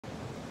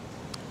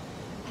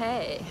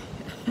Hey,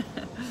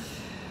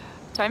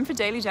 time for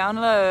daily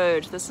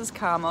download. This is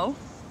Carmel.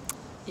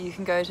 You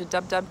can go to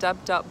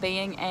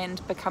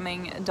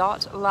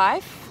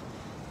www.beingandbecoming.life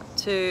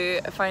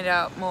to find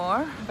out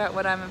more about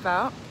what I'm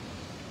about.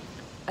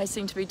 I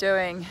seem to be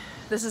doing,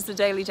 this is the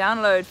daily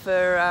download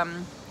for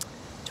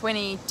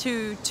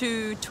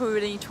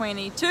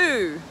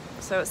 22/2/2022.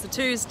 So it's the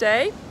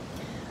Tuesday,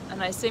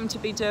 and I seem to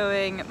be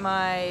doing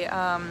my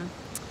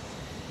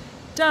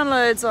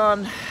downloads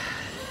on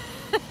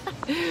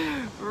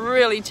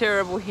really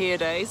terrible hair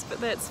days, but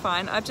that's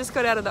fine. I've just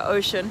got out of the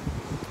ocean.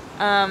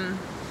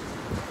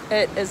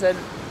 It is an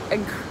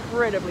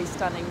incredibly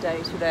stunning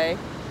day today.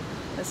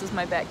 This is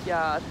my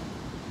backyard.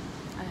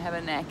 I have a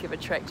knack of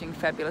attracting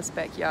fabulous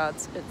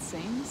backyards, it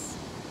seems.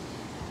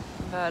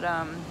 But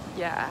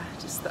yeah,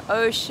 just the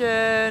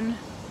ocean,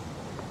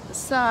 the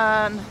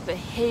sun, the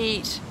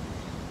heat,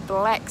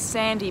 black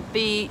sandy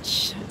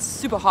beach. It's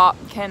super hot,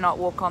 cannot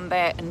walk on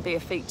that in bare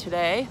feet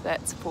today,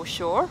 that's for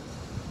sure.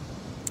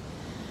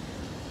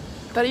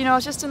 But you know, I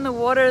was just in the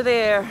water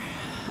there,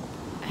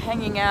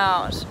 hanging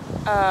out.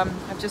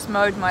 I've just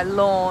mowed my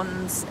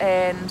lawns,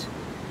 and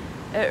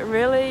it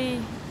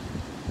really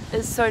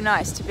is so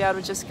nice to be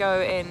able to just go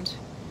and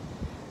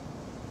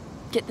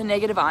get the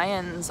negative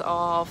ions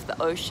of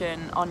the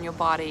ocean on your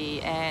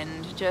body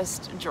and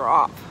just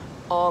drop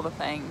all the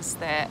things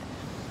that,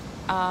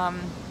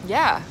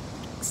 yeah,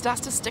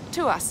 starts to stick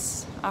to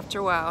us after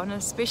a while, and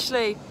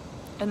especially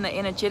in the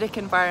energetic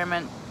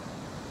environment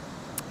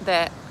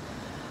that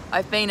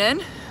I've been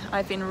in.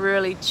 I've been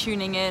really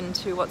tuning in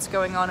to what's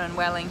going on in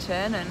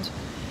Wellington, and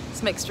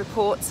some mixed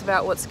reports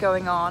about what's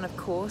going on, of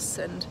course,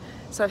 and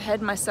so I've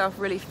had myself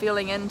really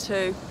feeling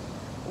into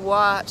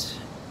what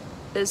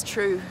is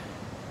true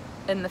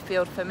in the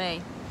field for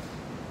me.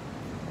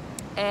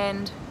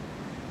 And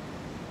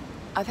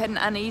I've had an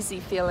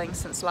uneasy feeling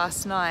since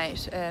last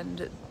night,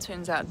 and it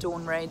turns out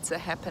dawn raids are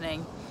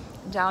happening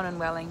down in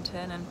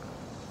Wellington, and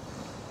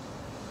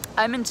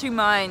I'm in two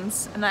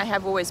minds, and I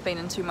have always been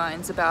in two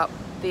minds about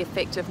the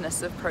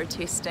effectiveness of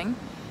protesting.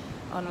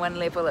 On one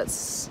level,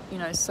 it's, you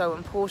know, so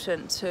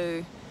important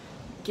to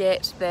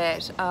get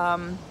that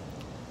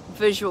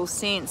visual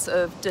sense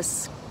of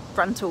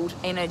disgruntled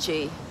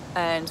energy,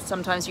 and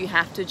sometimes you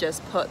have to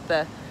just put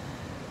the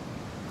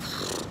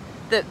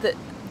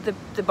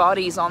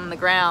bodies on the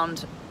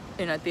ground,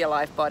 you know, the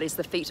alive bodies,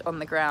 the feet on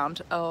the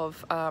ground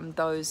of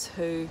those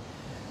who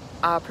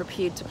are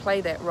prepared to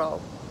play that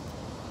role.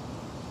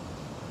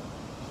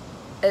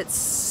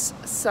 It's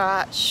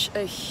such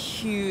a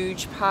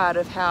huge part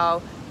of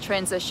how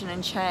transition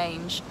and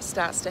change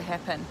starts to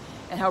happen,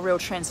 and how real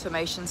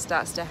transformation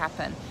starts to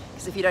happen.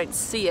 Because if you don't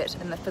see it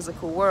in the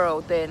physical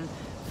world, then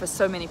for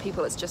so many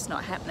people it's just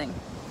not happening.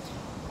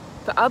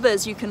 For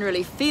others, you can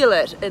really feel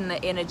it in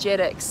the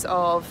energetics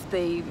of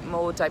the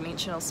more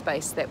dimensional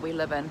space that we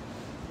live in,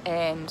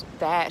 and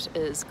that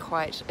is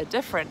quite a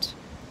different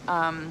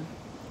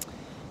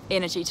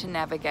energy to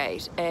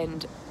navigate.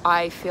 And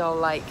I feel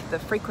like the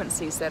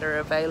frequencies that are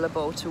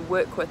available to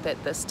work with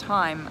at this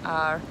time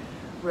are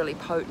really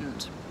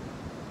potent,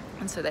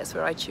 and so that's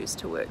where I choose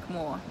to work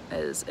more,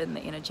 is in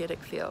the energetic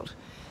field.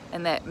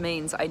 And that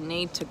means I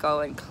need to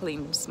go and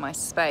cleanse my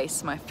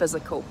space, my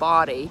physical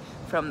body,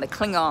 from the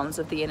Klingons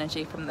of the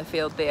energy from the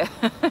field there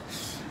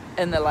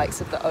in the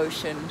likes of the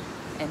ocean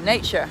and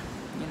nature.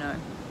 You know,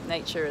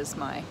 nature is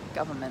my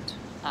government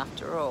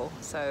after all,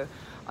 so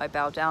I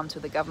bow down to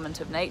the government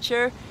of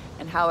nature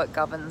and how it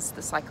governs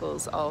the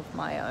cycles of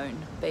my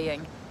own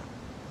being.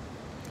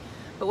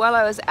 But while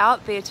I was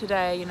out there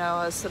today, you know,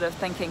 I was sort of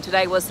thinking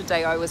today was the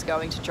day I was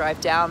going to drive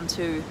down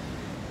to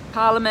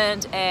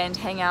Parliament and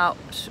hang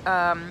out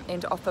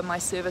and offer my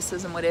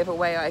services in whatever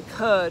way I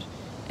could.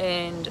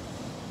 And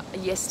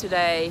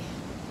yesterday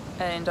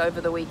and over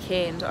the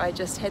weekend, I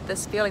just had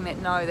this feeling that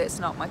no, that's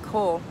not my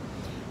call.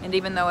 And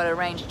even though I'd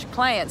arranged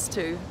clients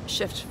to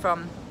shift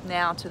from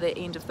now to the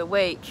end of the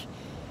week,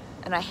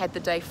 and I had the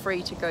day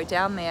free to go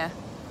down there,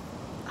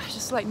 I was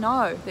just like,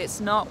 no,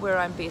 that's not where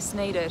I'm best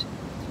needed.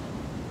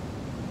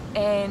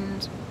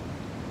 And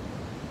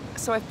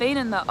so I've been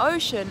in the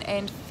ocean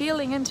and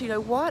feeling into, you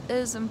know, what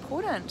is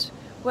important,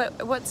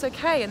 what's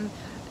okay, and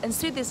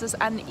instead there's this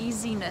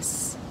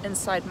uneasiness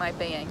inside my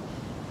being.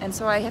 And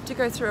so I have to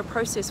go through a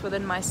process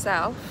within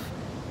myself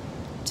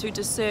to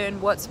discern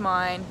what's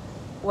mine,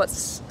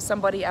 what's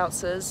somebody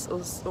else's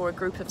or a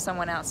group of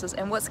someone else's,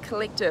 and what's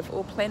collective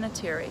or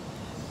planetary.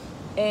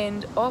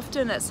 And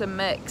often it's a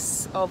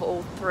mix of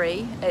all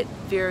three at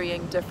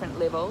varying different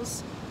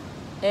levels,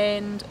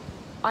 and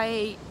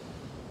I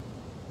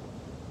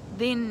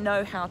then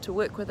know how to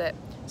work with it.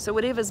 So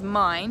whatever's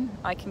mine,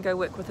 I can go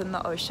work with in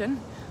the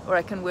ocean, or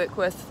I can work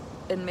with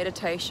in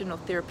meditation or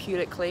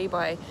therapeutically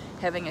by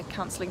having a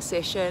counseling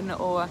session,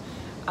 or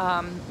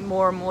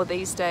more and more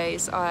these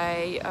days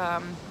I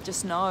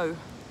just know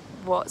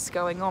what's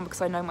going on because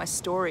I know my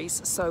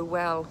stories so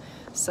well,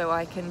 so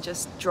I can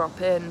just drop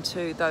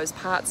into those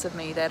parts of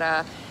me that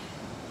are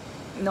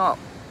not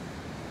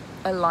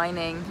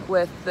aligning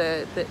with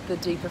the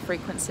deeper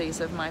frequencies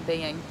of my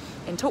being.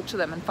 talk to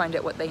them and find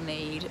out what they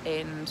need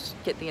and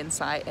get the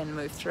insight and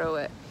move through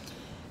it.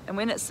 And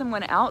when it's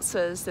someone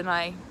else's, then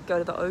I go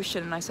to the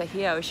ocean and I say,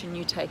 here ocean,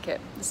 you take it.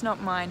 It's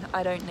not mine,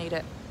 I don't need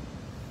it.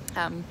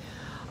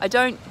 I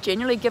don't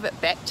generally give it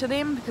back to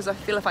them because I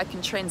feel if I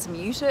can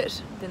transmute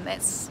it, then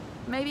that's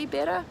maybe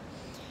better.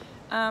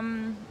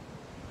 And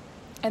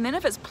then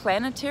if it's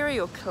planetary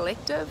or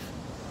collective,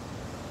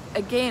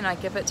 again, I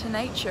give it to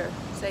nature.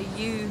 Say,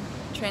 you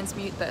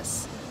transmute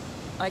this.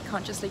 I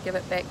consciously give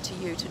it back to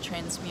you to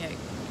transmute.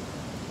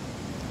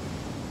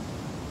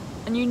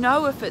 And you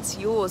know if it's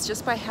yours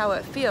just by how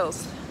it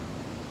feels.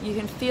 You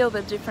can feel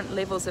the different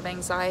levels of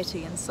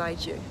anxiety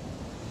inside you.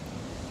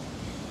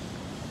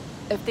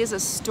 If there's a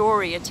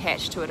story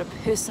attached to it, a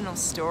personal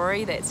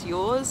story that's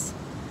yours,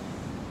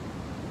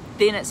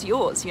 then it's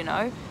yours, you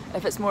know.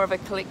 If it's more of a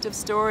collective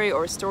story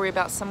or a story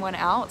about someone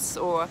else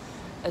or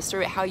a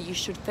story about how you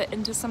should fit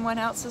into someone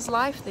else's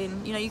life,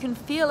 then, you know, you can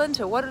feel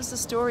into what is the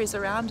stories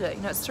around it.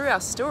 You know, it's through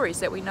our stories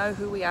that we know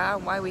who we are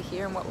and why we're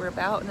here and what we're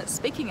about, and it's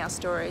speaking our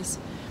stories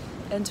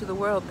into the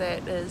world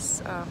that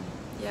is,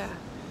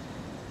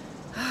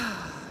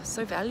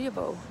 so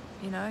valuable,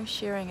 you know,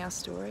 sharing our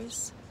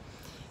stories.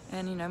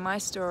 And, you know, my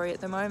story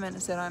at the moment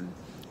is that I'm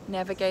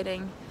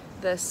navigating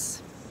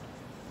this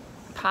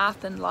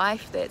path in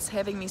life that's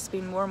having me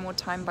spend more and more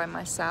time by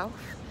myself,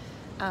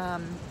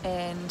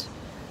 and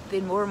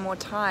then more and more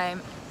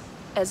time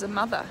as a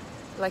mother.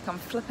 Like I'm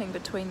flipping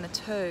between the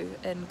two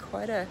in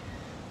quite a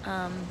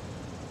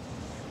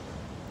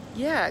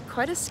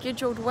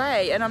scheduled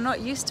way, and I'm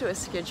not used to a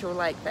schedule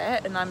like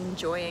that, and I'm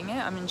enjoying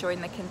it. I'm enjoying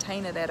the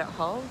container that it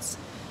holds,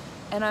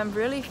 and I'm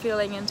really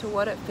feeling into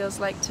what it feels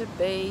like to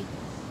be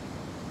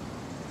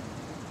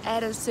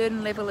at a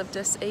certain level of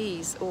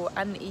dis-ease or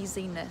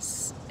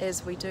uneasiness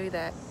as we do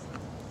that.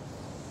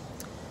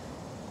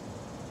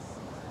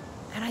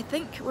 And I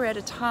think we're at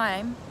a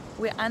time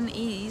where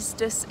unease,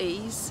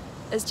 dis-ease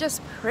is just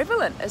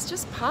prevalent. It's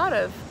just part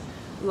of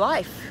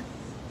life.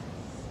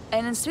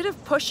 And instead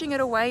of pushing it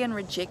away and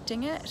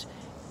rejecting it,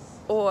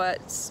 or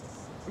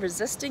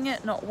resisting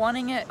it, not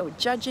wanting it, or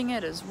judging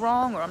it as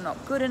wrong, or I'm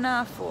not good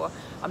enough, or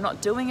I'm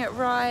not doing it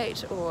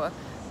right, or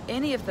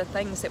any of the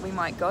things that we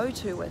might go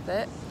to with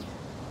it,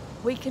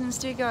 we can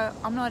instead go,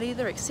 I'm not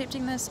either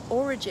accepting this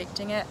or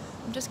rejecting it.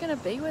 I'm just going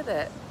to be with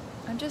it.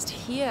 I'm just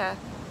here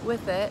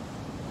with it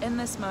in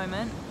this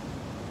moment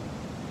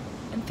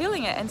and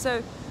feeling it. And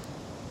so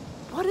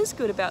what is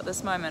good about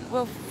this moment?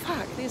 Well,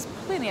 fuck, there's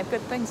plenty of good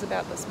things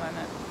about this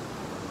moment.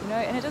 You know,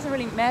 and it doesn't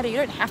really matter. You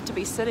don't have to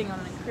be sitting on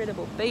an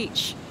incredible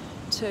beach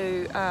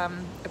to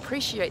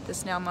appreciate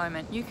this now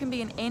moment. You can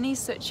be in any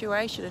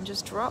situation and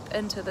just drop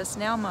into this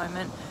now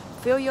moment.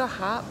 Feel your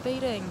heart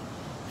beating.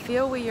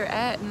 Feel where you're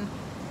at,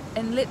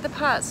 and let the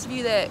parts of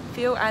you that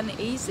feel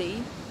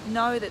uneasy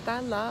know that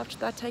they're loved,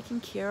 they're taken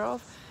care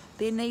of.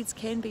 Their needs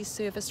can be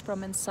serviced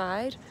from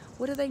inside.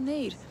 What do they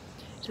need?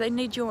 Do they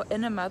need your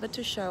inner mother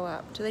to show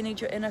up? Do they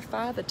need your inner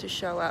father to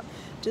show up?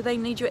 Do they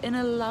need your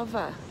inner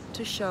lover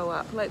to show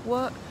up? Like,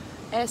 what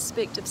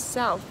aspect of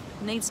self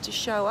needs to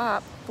show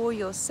up for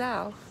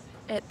yourself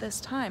at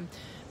this time?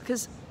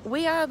 Because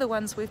we are the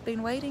ones we've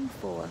been waiting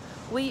for.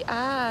 We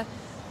are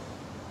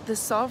the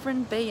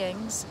sovereign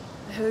beings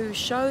who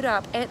showed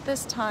up at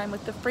this time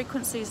with the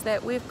frequencies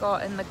that we've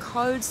got and the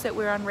codes that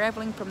we're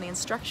unraveling from the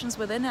instructions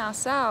within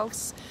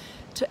ourselves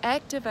to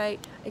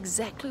activate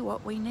exactly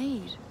what we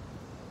need.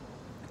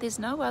 There's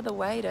no other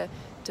way to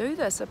do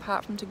this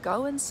apart from to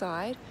go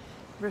inside,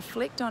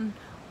 reflect on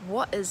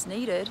what is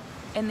needed,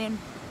 and then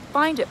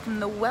find it from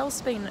the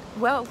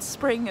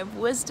wellspring of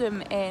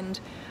wisdom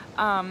and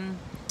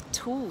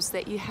tools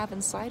that you have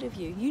inside of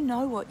you. You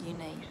know what you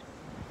need.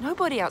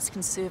 Nobody else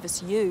can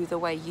service you the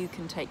way you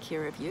can take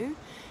care of you.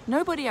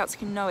 Nobody else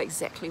can know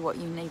exactly what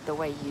you need the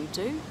way you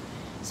do.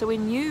 So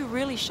when you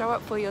really show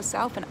up for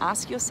yourself and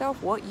ask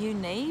yourself what you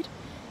need,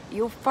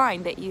 you'll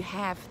find that you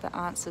have the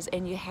answers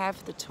and you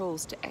have the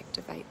tools to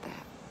activate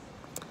that.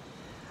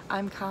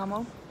 I'm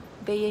Carmel.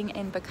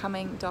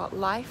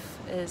 beingandbecoming.life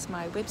is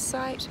my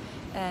website,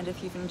 and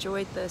if you've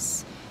enjoyed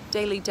this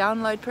daily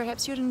download,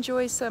 perhaps you'd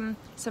enjoy some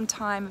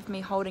time of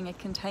me holding a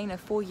container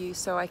for you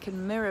so I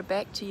can mirror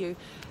back to you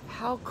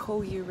how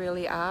cool you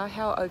really are,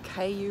 how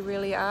okay you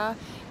really are,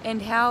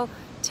 and how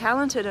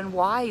talented and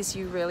wise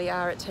you really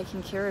are at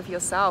taking care of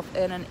yourself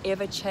in an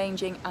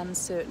ever-changing,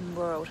 uncertain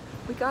world.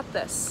 We got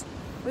this.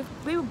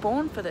 We were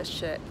born for this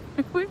shit.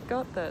 We've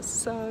got this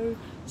so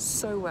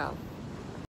well.